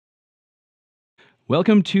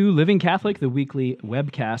Welcome to Living Catholic, the weekly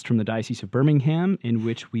webcast from the Diocese of Birmingham, in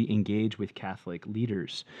which we engage with Catholic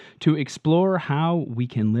leaders to explore how we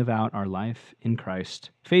can live out our life in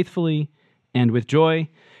Christ faithfully and with joy.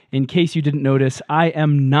 In case you didn't notice, I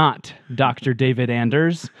am not Dr. David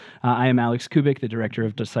Anders. I am Alex Kubik, the Director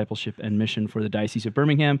of Discipleship and Mission for the Diocese of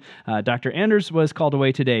Birmingham. Dr. Anders was called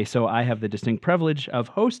away today, so I have the distinct privilege of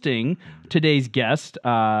hosting today's guest.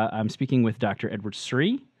 I'm speaking with Dr. Edward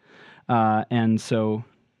Sri. And so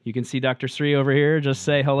you can see Dr. Sri over here. Just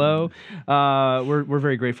say hello. We're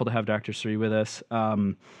very grateful to have Dr. Sri with us.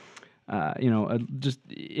 Just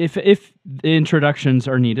if introductions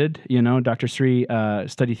are needed, Dr. Sri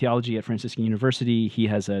studied theology at Franciscan University. He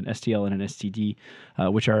has an STL and an STD,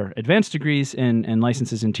 which are advanced degrees and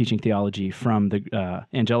licenses in teaching theology from the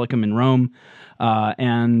Angelicum in Rome,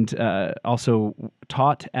 and also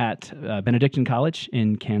taught at Benedictine College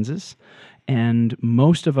in Kansas. And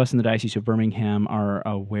most of us in the Diocese of Birmingham are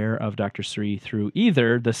aware of Dr. Sri through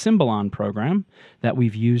either the Symbolon program that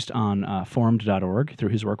we've used on formed.org through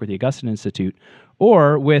his work with the Augustine Institute,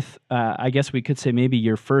 or with, I guess we could say maybe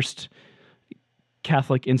your first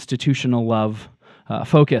Catholic institutional love,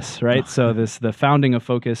 Focus, right? So the founding of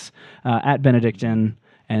Focus at Benedictine,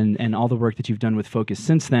 and all the work that you've done with Focus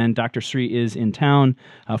since then. Dr. Sri is in town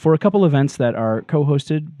for a couple events that are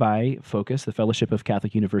co-hosted by Focus, the Fellowship of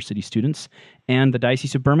Catholic University Students, and the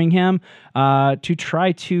Diocese of Birmingham, to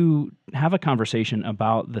try to have a conversation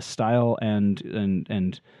about the style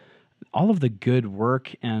and all of the good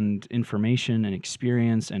work and information and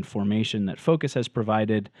experience and formation that Focus has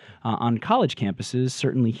provided on college campuses,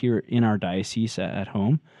 certainly here in our diocese at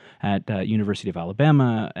home, at University of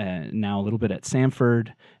Alabama, now a little bit at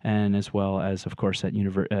Samford, and as well as, of course, at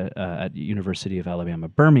University of Alabama,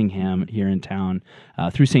 Birmingham, here in town,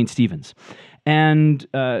 through St. Stephen's. And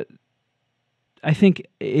I think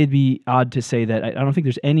it'd be odd to say that I don't think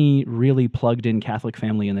there's any really plugged-in Catholic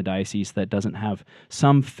family in the diocese that doesn't have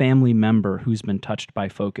some family member who's been touched by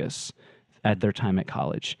Focus at their time at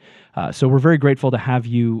college. So we're very grateful to have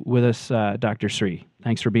you with us, Dr. Sri.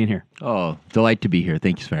 Thanks for being here. Oh, delight to be here.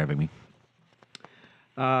 Thanks for having me.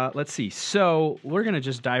 Let's see. So we're going to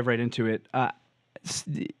just dive right into it.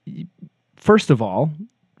 First of all,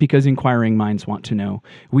 because inquiring minds want to know,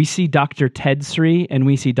 we see Dr. Ted Sri and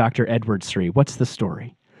we see Dr. Edward Sri. What's the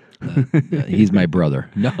story? He's my brother.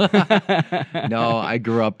 No, I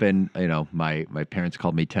grew up in, my parents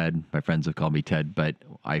called me Ted. My friends have called me Ted, but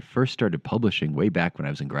I first started publishing way back when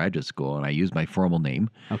I was in graduate school, and I used my formal name.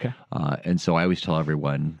 Okay. And so I always tell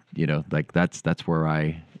everyone, that's where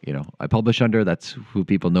I publish under. That's who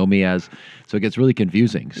people know me as. So it gets really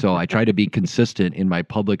confusing. So I try to be consistent in my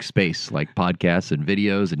public space, like podcasts and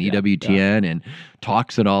videos and EWTN and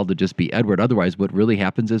talks and all, to just be Edward. Otherwise, what really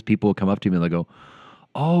happens is people will come up to me and they'll go,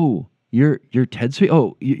 "Oh, you're Ted Sri.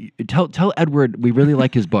 Oh, tell Edward we really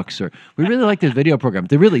like his books, or we really like this video program."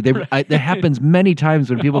 That happens many times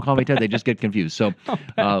when people call me Ted. They just get confused. So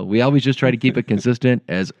we always just try to keep it consistent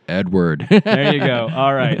as Edward. There you go.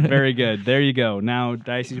 All right, very good. There you go. Now,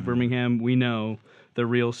 Diocese of Birmingham, we know the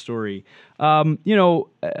real story. In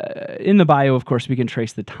the bio, of course, we can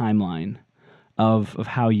trace the timeline of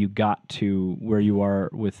how you got to where you are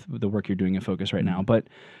with the work you're doing at Focus right now. But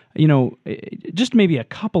just maybe a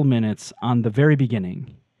couple minutes on the very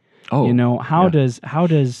beginning. How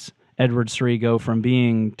does Edward Sri go from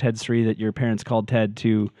being Ted Sri that your parents called Ted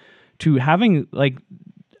to having,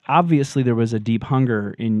 obviously there was a deep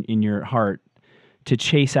hunger in your heart to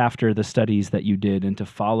chase after the studies that you did and to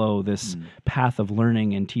follow this path of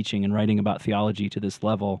learning and teaching and writing about theology to this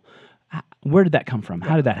level. Where did that come from?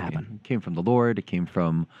 How did that happen? It came from the Lord. It came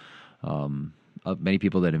from many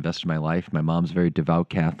people that invested in my life. My mom's very devout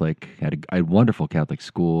Catholic. I had a wonderful Catholic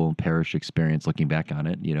school, parish experience. Looking back on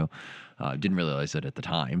it, didn't realize it at the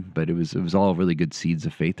time, but it was all really good seeds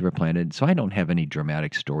of faith that were planted. So I don't have any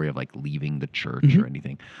dramatic story of leaving the church or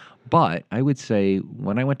anything. But I would say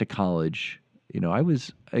when I went to college, I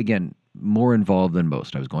was, again, more involved than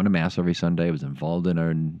most. I was going to Mass every Sunday. I was involved in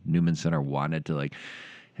our Newman Center, wanted to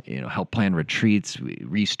help plan retreats. We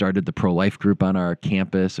restarted the pro-life group on our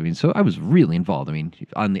campus. So I was really involved.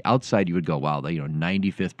 On the outside, you would go, wow,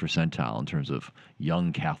 95th percentile in terms of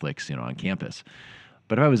young Catholics, on campus.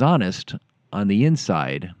 But if I was honest, on the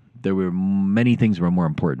inside, there were many things that were more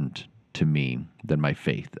important to me than my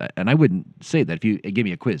faith. And I wouldn't say that. If you gave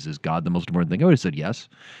me a quiz, is God the most important thing? I would have said yes.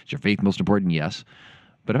 Is your faith most important? Yes.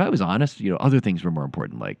 But if I was honest, other things were more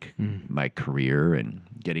important, like my career and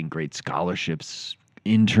getting great scholarships,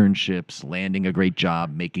 internships, landing a great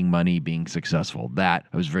job, making money, being successful. That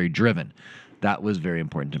I was very driven. That was very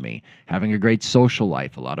important to me. Having a great social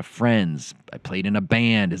life, a lot of friends. I played in a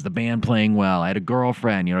band. Is the band playing well? I had a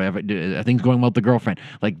girlfriend. Are things going well with the girlfriend?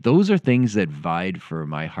 Like, those are things that vied for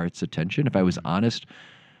my heart's attention. If I was honest,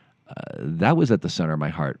 that was at the center of my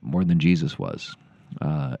heart more than Jesus was.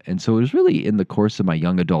 And so it was really in the course of my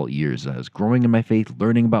young adult years. I was growing in my faith,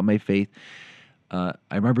 learning about my faith. I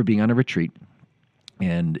remember being on a retreat,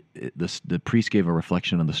 and the priest gave a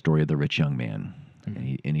reflection on the story of the rich young man.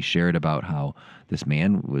 And he shared about how this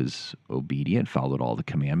man was obedient, followed all the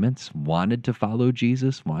commandments, wanted to follow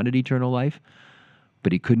Jesus, wanted eternal life,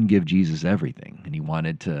 but he couldn't give Jesus everything, and he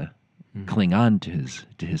wanted to cling on to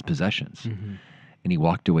his possessions. And he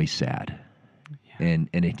walked away sad. Yeah. And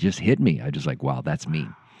it just hit me. I just like, wow, that's me.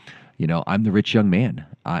 I'm the rich young man.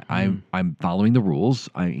 I'm following the rules.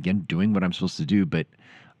 I'm doing what I'm supposed to do, but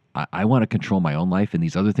I want to control my own life, and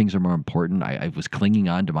these other things are more important. I was clinging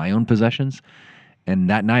on to my own possessions.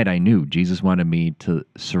 And that night I knew Jesus wanted me to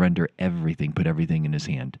surrender everything, put everything in his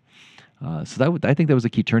hand. So I think that was a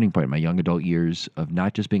key turning point in my young adult years of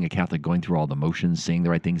not just being a Catholic, going through all the motions, saying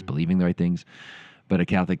the right things, believing the right things, but a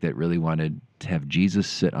Catholic that really wanted to have Jesus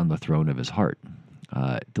sit on the throne of his heart,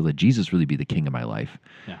 to let Jesus really be the king of my life,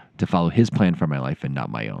 to follow his plan for my life and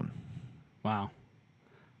not my own. Wow.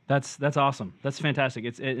 That's awesome. That's fantastic.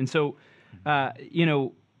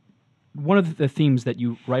 One of the themes that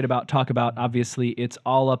you write about, talk about, obviously, it's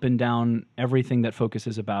all up and down. Everything that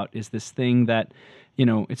focuses about is this thing that,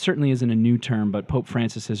 it certainly isn't a new term, but Pope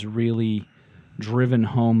Francis has really driven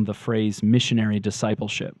home the phrase missionary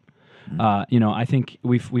discipleship. I think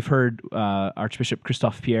we've heard Archbishop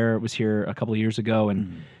Christophe Pierre was here a couple of years ago,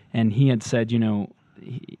 and he had said,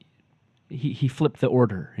 he flipped the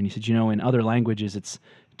order, and he said, in other languages, it's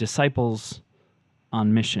disciples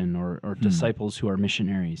on mission or disciples who are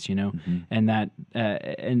missionaries, and that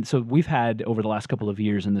and so we've had over the last couple of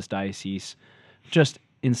years in this diocese just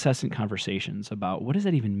incessant conversations about what does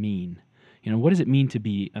that even mean? What does it mean to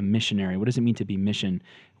be a missionary? What does it mean to be mission?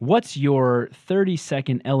 What's your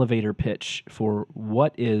 30-second elevator pitch for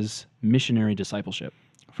what is missionary discipleship?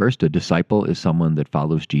 First, a disciple is someone that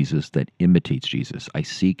follows Jesus, that imitates Jesus. I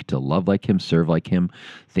seek to love like him, serve like him,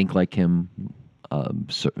 think like him,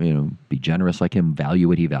 be generous like him, value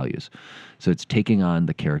what he values. So it's taking on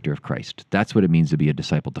the character of Christ. That's what it means to be a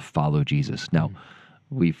disciple, to follow Jesus. Now,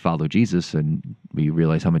 we follow Jesus and we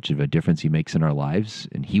realize how much of a difference he makes in our lives.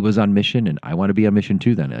 And he was on mission, and I want to be on mission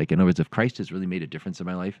too then. Like, in other words, if Christ has really made a difference in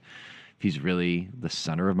my life, if he's really the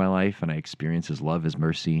center of my life and I experience his love, his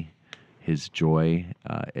mercy, his joy,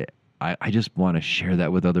 I just want to share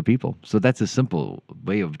that with other people. So that's a simple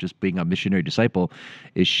way of just being a missionary disciple,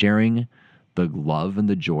 is sharing the love and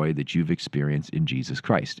the joy that you've experienced in Jesus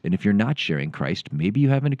Christ. And if you're not sharing Christ, maybe you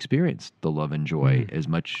haven't experienced the love and joy as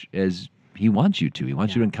much as he wants you to. He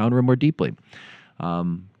wants you to encounter him more deeply.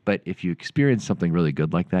 But if you experience something really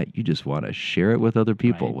good like that, you just want to share it with other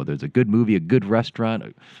people, whether it's a good movie, a good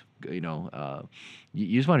restaurant, you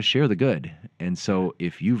just want to share the good. And so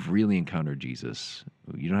if you've really encountered Jesus,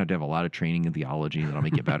 you don't have to have a lot of training in theology that'll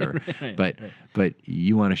make you better, but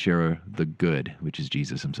you want to share the good, which is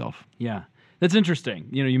Jesus himself. Yeah. That's interesting.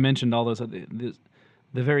 You mentioned all those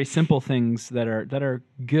the very simple things that are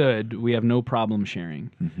good. We have no problem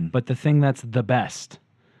sharing, but the thing that's the best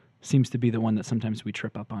seems to be the one that sometimes we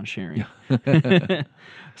trip up on sharing.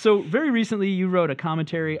 So very recently, you wrote a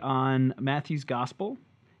commentary on Matthew's Gospel,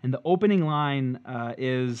 and the opening line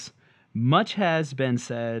is, "Much has been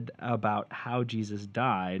said about how Jesus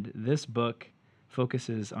died. This book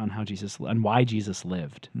focuses on why Jesus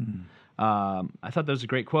lived." I thought that was a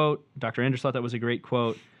great quote. Dr. Anders thought that was a great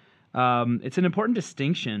quote. It's an important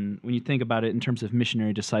distinction when you think about it in terms of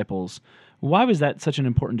missionary disciples. Why was that such an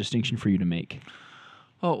important distinction for you to make?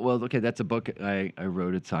 Oh, well, okay, that's a book I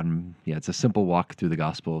wrote. It's a simple walk through the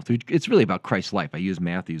gospel. It's really about Christ's life. I use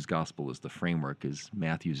Matthew's gospel as the framework, as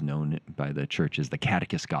Matthew's known by the church as the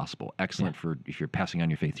catechist gospel. Excellent for if you're passing on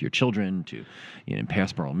your faith to your children, in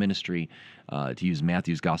pastoral ministry. To use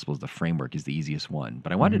Matthew's gospel as the framework is the easiest one.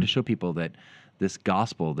 But I wanted to show people that this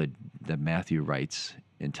gospel that Matthew writes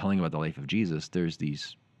in telling about the life of Jesus, there's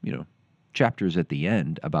these, chapters at the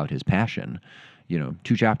end about his passion.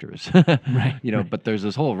 2 chapters, but there's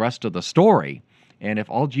this whole rest of the story. And if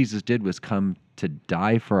all Jesus did was come to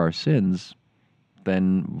die for our sins,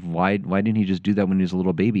 then why didn't he just do that when he was a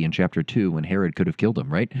little baby in chapter 2 when Herod could have killed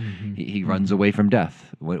him, right? He runs away from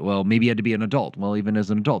death. Well, maybe he had to be an adult. Well, even as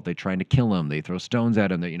an adult, they're trying to kill him. They throw stones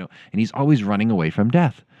at him, and he's always running away from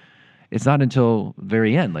death. It's not until the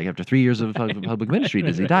very end, like after 3 years of public ministry,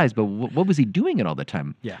 does he dies. But what was he doing it all the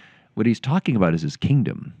time? Yeah. What he's talking about is his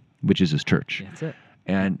kingdom, which is his church. That's it.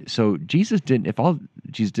 And so Jesus didn't. If all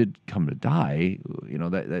Jesus did come to die,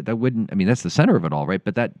 that wouldn't. I mean, that's the center of it all, right?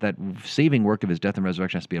 But that saving work of his death and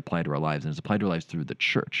resurrection has to be applied to our lives, and it's applied to our lives through the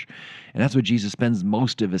church. And that's what Jesus spends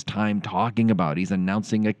most of his time talking about. He's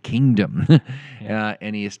announcing a kingdom,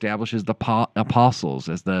 and he establishes the apostles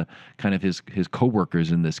as the kind of his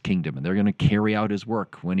co-workers in this kingdom, and they're going to carry out his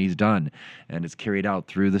work when he's done, and it's carried out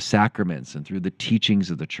through the sacraments and through the teachings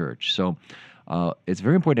of the church. So. It's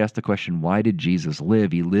very important to ask the question, why did Jesus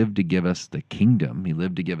live? He lived to give us the kingdom. He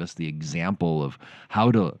lived to give us the example of how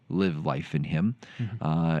to live life in him.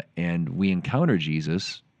 And we encounter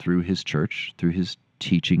Jesus through his church, through his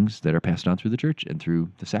teachings that are passed on through the church and through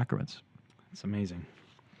the sacraments. It's amazing.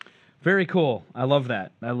 Very cool. I love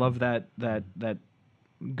that. I love that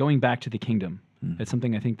going back to the kingdom. It's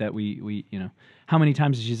something I think that we how many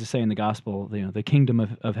times does Jesus say in the gospel, the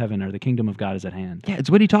kingdom of heaven or the kingdom of God is at hand? Yeah, it's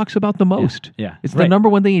what he talks about the most. Yeah. It's the number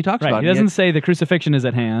one thing he talks about. He doesn't say the crucifixion is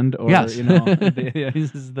at hand or, Yes. he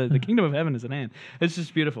says the kingdom of heaven is at hand. It's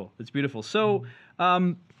just beautiful. It's beautiful. So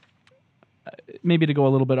maybe to go a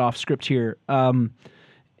little bit off script here,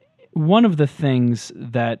 one of the things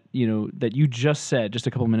that you just said just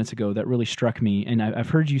a couple minutes ago that really struck me, and I've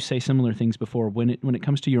heard you say similar things before when it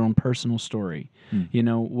comes to your own personal story,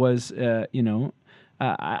 was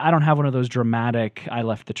I don't have one of those dramatic I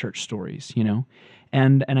left the church stories,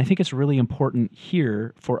 and I think it's really important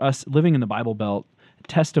here for us living in the Bible Belt.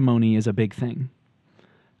 Testimony is a big thing.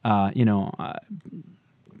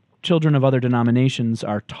 Children of other denominations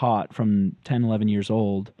are taught from 10, 11 years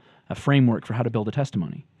old a framework for how to build a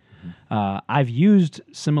testimony. I've used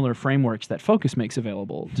similar frameworks that Focus makes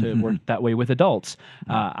available to work that way with adults.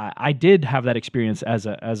 I did have that experience as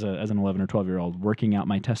an 11 or 12-year-old working out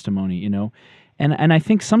my testimony, and I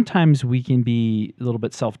think sometimes we can be a little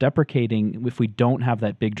bit self-deprecating if we don't have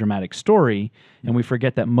that big dramatic story, and we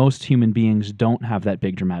forget that most human beings don't have that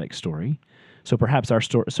big dramatic story. So perhaps our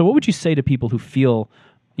story. So what would you say to people who feel,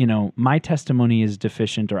 my testimony is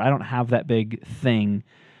deficient or I don't have that big thing?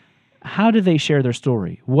 How do they share their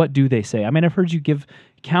story? What do they say? I mean, I've heard you give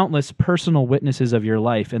countless personal witnesses of your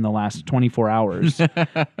life in the last 24 hours,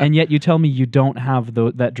 and yet you tell me you don't have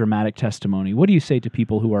that dramatic testimony. What do you say to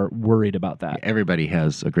people who are worried about that? Everybody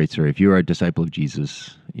has a great story. If you are a disciple of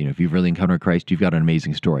Jesus, if you've really encountered Christ, you've got an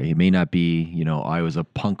amazing story. It may not be, I was a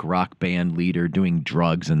punk rock band leader doing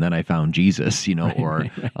drugs and then I found Jesus, or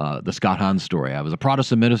the Scott Hahn story. I was a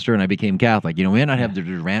Protestant minister and I became Catholic. We may not have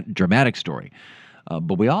the dramatic story.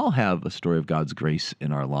 But we all have a story of God's grace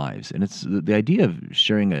in our lives. And it's the idea of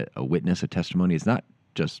sharing a witness, a testimony, is not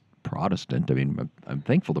just Protestant. I mean, I'm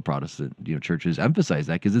thankful the Protestant churches emphasize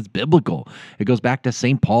that because it's biblical. It goes back to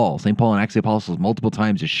St. Paul. St. Paul in Acts of the Apostles multiple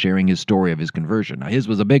times is sharing his story of his conversion. Now, his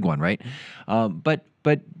was a big one, right? But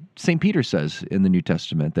St. Peter says in the New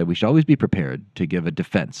Testament that we should always be prepared to give a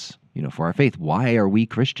defense for our faith. Why are we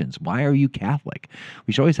Christians? Why are you Catholic?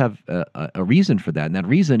 We should always have a reason for that. And that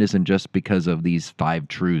reason isn't just because of these 5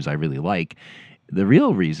 truths I really like. The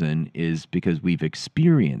real reason is because we've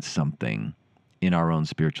experienced something in our own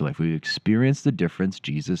spiritual life. We've experienced the difference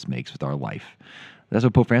Jesus makes with our life. That's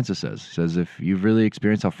what Pope Francis says. He says, if you've really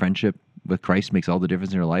experienced how friendship with Christ makes all the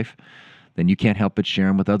difference in your life, then you can't help but share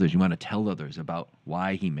them with others. You want to tell others about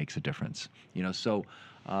why he makes a difference. So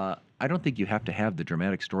I don't think you have to have the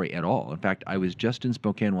dramatic story at all. In fact, I was just in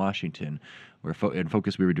Spokane, Washington, where in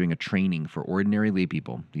Focus we were doing a training for ordinary lay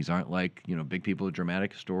people. These aren't like, big people with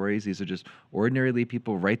dramatic stories. These are just ordinary lay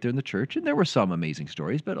people right there in the church. And there were some amazing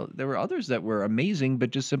stories, but there were others that were amazing,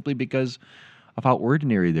 but just simply because of how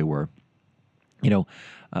ordinary they were.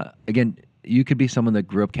 Again, you could be someone that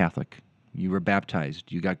grew up Catholic. You were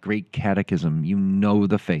baptized. You got great catechism. You know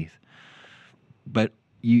the faith. But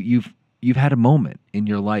you've had a moment in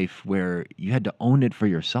your life where you had to own it for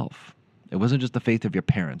yourself. It wasn't just the faith of your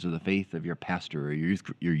parents or the faith of your pastor or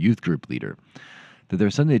your youth group leader. That there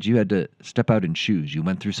was something that you had to step out and choose. You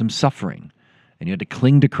went through some suffering, and you had to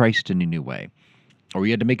cling to Christ in a new way. Or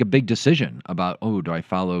you had to make a big decision about, do I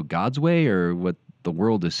follow God's way or what the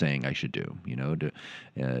world is saying I should do?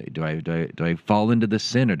 Do I fall into this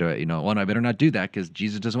sin, or do I better not do that because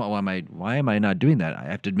Jesus doesn't want. Why am I not doing that? I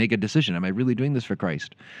have to make a decision. Am I really doing this for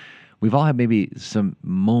Christ? We've all had maybe some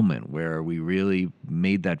moment where we really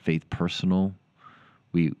made that faith personal.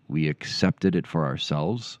 We accepted it for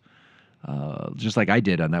ourselves, just like I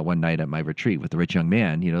did on that one night at my retreat with the rich young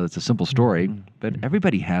man. It's a simple story, but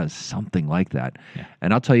everybody has something like that. Yeah.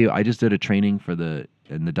 And I'll tell you, I just did a training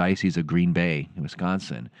in the Diocese of Green Bay in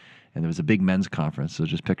Wisconsin, and there was a big men's conference. So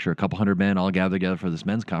just picture a couple hundred men all gathered together for this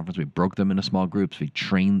men's conference. We broke them into small groups. We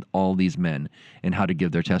trained all these men in how to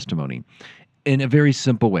give their testimony. in a very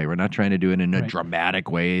simple way. We're not trying to do it in a Right.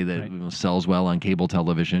 dramatic way that Right. sells well on cable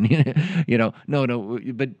television. No,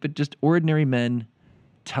 but just ordinary men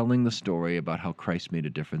telling the story about how Christ made a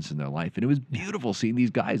difference in their life. And it was Yeah. beautiful seeing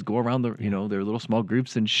these guys go around Yeah. their little small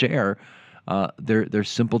groups and share their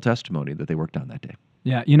simple testimony that they worked on that day.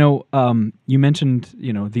 Yeah, you mentioned,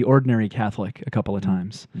 the ordinary Catholic a couple of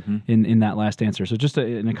times in that last answer. So just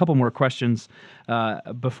in a couple more questions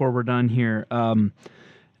before we're done here.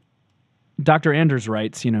 Dr. Anders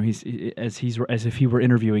writes, as if he were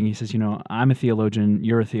interviewing. He says, I'm a theologian,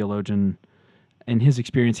 you're a theologian. In his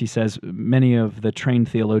experience, he says many of the trained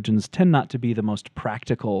theologians tend not to be the most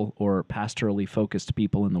practical or pastorally focused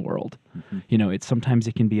people in the world. It's sometimes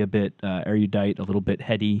it can be a bit erudite, a little bit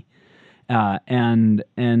heady.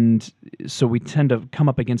 And so we tend to come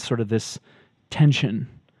up against sort of this tension,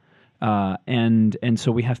 and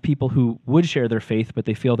so we have people who would share their faith, but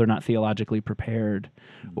they feel they're not theologically prepared,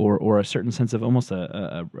 or a certain sense of almost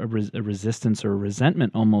a resistance or a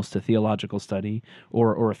resentment almost to theological study,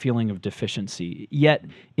 or a feeling of deficiency. Yet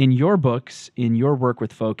in your books, in your work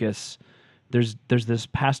with Focus, there's this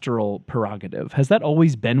pastoral prerogative. Has that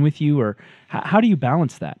always been with you, or how do you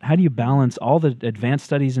balance that? How do you balance all the advanced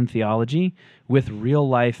studies in theology with real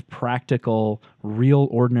life, practical, real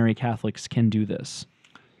ordinary Catholics can do this?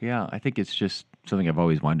 Yeah, I think it's just something I've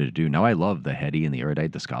always wanted to do. Now, I love the heady and the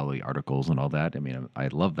erudite, the scholarly articles and all that. I mean, I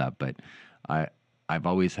love that, but I've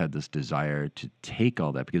always had this desire to take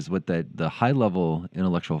all that, because what the high level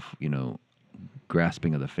intellectual,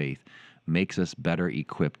 grasping of the faith makes us better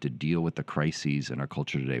equipped to deal with the crises in our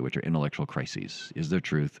culture today, which are intellectual crises. Is there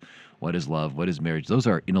truth? What is love? What is marriage? Those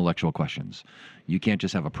are intellectual questions. You can't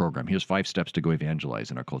just have a program. Here's 5 steps to go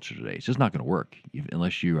evangelize in our culture today. It's just not going to work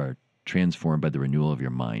unless you are transformed by the renewal of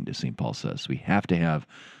your mind, as St. Paul says. We have to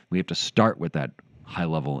start with that high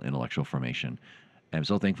level intellectual formation. And I'm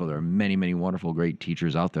so thankful there are many, many wonderful, great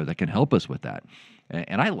teachers out there that can help us with that.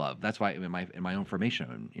 And that's why in my own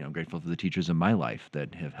formation, I'm grateful for the teachers in my life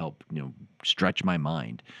that have helped, stretch my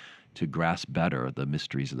mind to grasp better the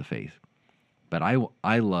mysteries of the faith. But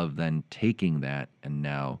I love then taking that and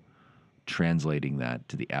now translating that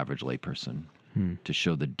to the average layperson to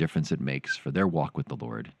show the difference it makes for their walk with the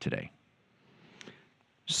Lord today.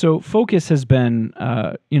 So Focus has been,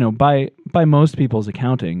 by most people's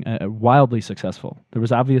accounting, wildly successful. There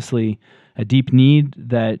was obviously a deep need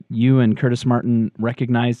that you and Curtis Martin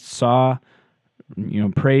recognized, saw,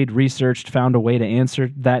 prayed, researched, found a way to answer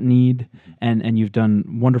that need, and you've done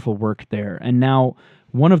wonderful work there. And now,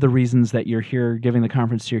 one of the reasons that you're here, giving the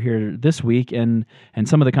conference you're here this week, and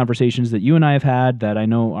some of the conversations that you and I have had that I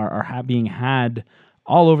know are being had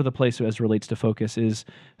all over the place as relates to Focus, is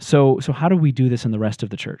so how do we do this in the rest of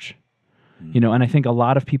the church? And I think a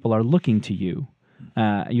lot of people are looking to you,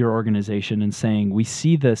 your organization, and saying, we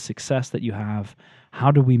see the success that you have.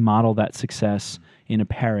 How do we model that success in a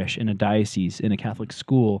parish, in a diocese, in a Catholic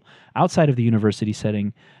school, outside of the university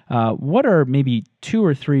setting? What are maybe 2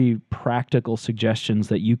 or 3 practical suggestions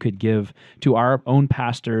that you could give to our own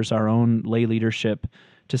pastors, our own lay leadership,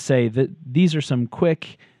 to say that these are some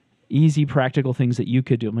quick, easy, practical things that you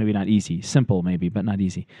could do? Maybe not easy, simple maybe, but not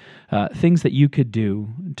easy. Things that you could do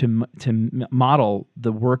to model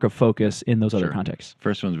the work of Focus in those other contexts.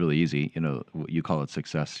 First one's really easy. You call it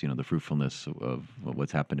success. The fruitfulness of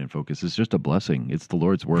what's happened in Focus is just a blessing. It's the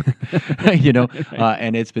Lord's work,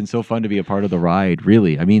 and it's been so fun to be a part of the ride.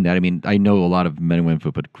 Really, I mean that. I mean, I know a lot of men and women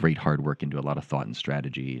who put great hard work into a lot of thought and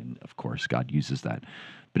strategy, and of course, God uses that.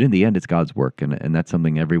 But in the end, it's God's work, and that's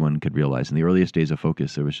something everyone could realize. In the earliest days of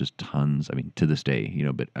Focus, there was just tons. I mean, to this day,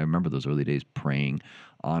 but I remember those early days praying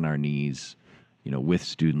on our knees, with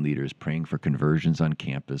student leaders, praying for conversions on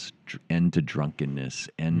campus, end to drunkenness,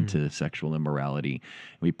 end to sexual immorality.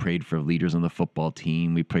 We prayed for leaders on the football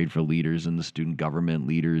team. We prayed for leaders in the student government,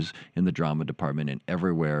 leaders in the drama department, and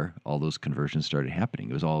everywhere all those conversions started happening.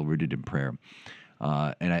 It was all rooted in prayer.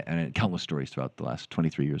 And countless stories throughout the last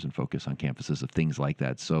 23 years in Focus on campuses of things like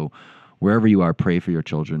that. So wherever you are, pray for your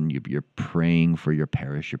children. You're praying for your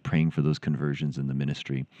parish. You're praying for those conversions in the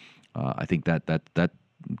ministry. I think that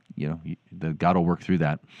the God will work through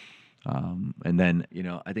that. And then,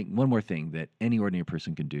 I think one more thing that any ordinary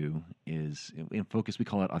person can do is, in Focus, we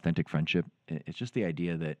call it authentic friendship. It's just the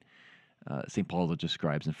idea that St. Paul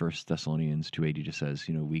describes in 1 Thessalonians 2:8. He just says,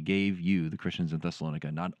 we gave you, the Christians in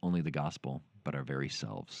Thessalonica, not only the gospel, but our very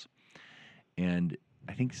selves. And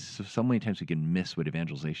I think so many times we can miss what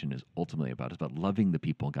evangelization is ultimately about. It's about loving the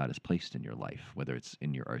people God has placed in your life, whether it's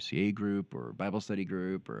in your RCA group or Bible study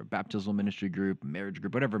group or a baptismal ministry group, marriage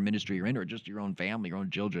group, whatever ministry you're in, or just your own family, your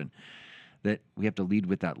own children, that we have to lead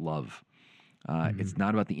with that love. It's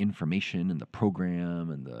not about the information and the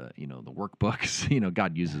program and the workbooks.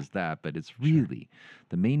 God uses that, but it's really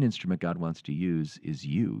the main instrument God wants to use is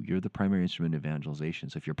you. You're the primary instrument of evangelization.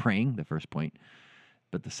 So if you're praying, the first point,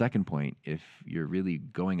 but the second point, if you're really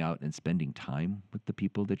going out and spending time with the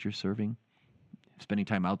people that you're serving, spending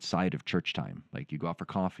time outside of church time, like you go out for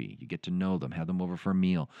coffee, you get to know them, have them over for a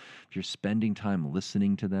meal. If you're spending time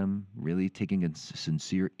listening to them, really taking a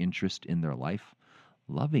sincere interest in their life,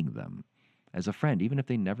 loving them as a friend, even if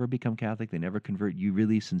they never become Catholic, they never convert, you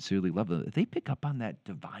really sincerely love them. If they pick up on that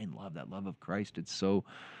divine love, that love of Christ, it's so,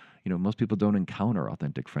 most people don't encounter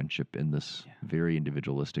authentic friendship in this very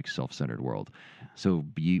individualistic, self-centered world. So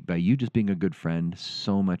by you just being a good friend,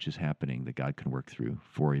 so much is happening that God can work through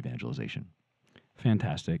for evangelization.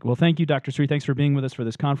 Fantastic. Well, thank you, Dr. Sri. Thanks for being with us for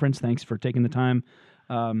this conference. Thanks for taking the time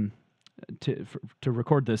to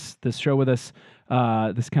record this show with us.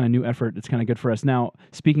 This kind of new effort. It's kind of good for us. Now,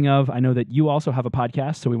 speaking of, I know that you also have a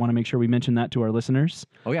podcast, so we want to make sure we mention that to our listeners.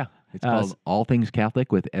 Oh, yeah. It's called All Things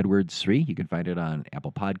Catholic with Edward Sri. You can find it on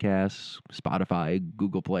Apple Podcasts, Spotify,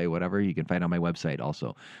 Google Play, whatever. You can find it on my website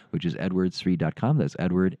also, which is edwardsri.com. That's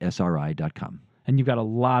edwardsri.com. And you've got a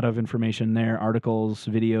lot of information there, articles,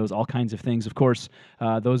 videos, all kinds of things. Of course,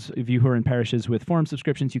 those of you who are in parishes with forum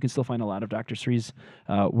subscriptions, you can still find a lot of Dr. Sri's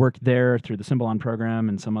work there through the Symbolon program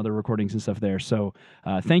and some other recordings and stuff there. So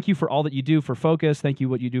thank you for all that you do for Focus. Thank you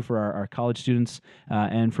what you do for our college students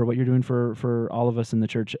and for what you're doing for all of us in the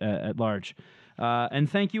church at large. And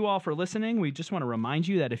thank you all for listening. We just want to remind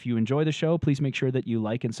you that if you enjoy the show, please make sure that you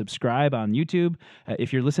like and subscribe on YouTube.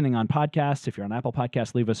 If you're listening on podcasts, if you're on Apple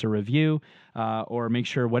Podcasts, leave us a review or make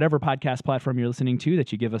sure whatever podcast platform you're listening to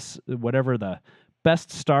that you give us whatever the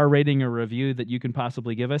best star rating or review that you can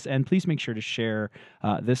possibly give us. And please make sure to share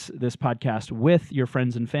this podcast with your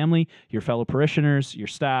friends and family, your fellow parishioners, your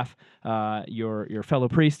staff, your fellow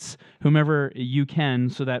priests, whomever you can,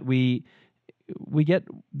 so that we get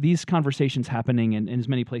these conversations happening in as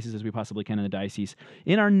many places as we possibly can in the diocese.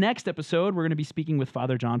 In our next episode, we're going to be speaking with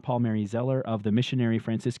Father John Paul Mary Zeller of the Missionary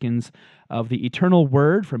Franciscans of the Eternal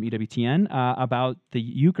Word from EWTN about the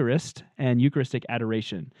Eucharist and Eucharistic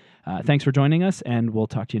adoration. Thanks for joining us, and we'll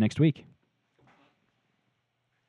talk to you next week.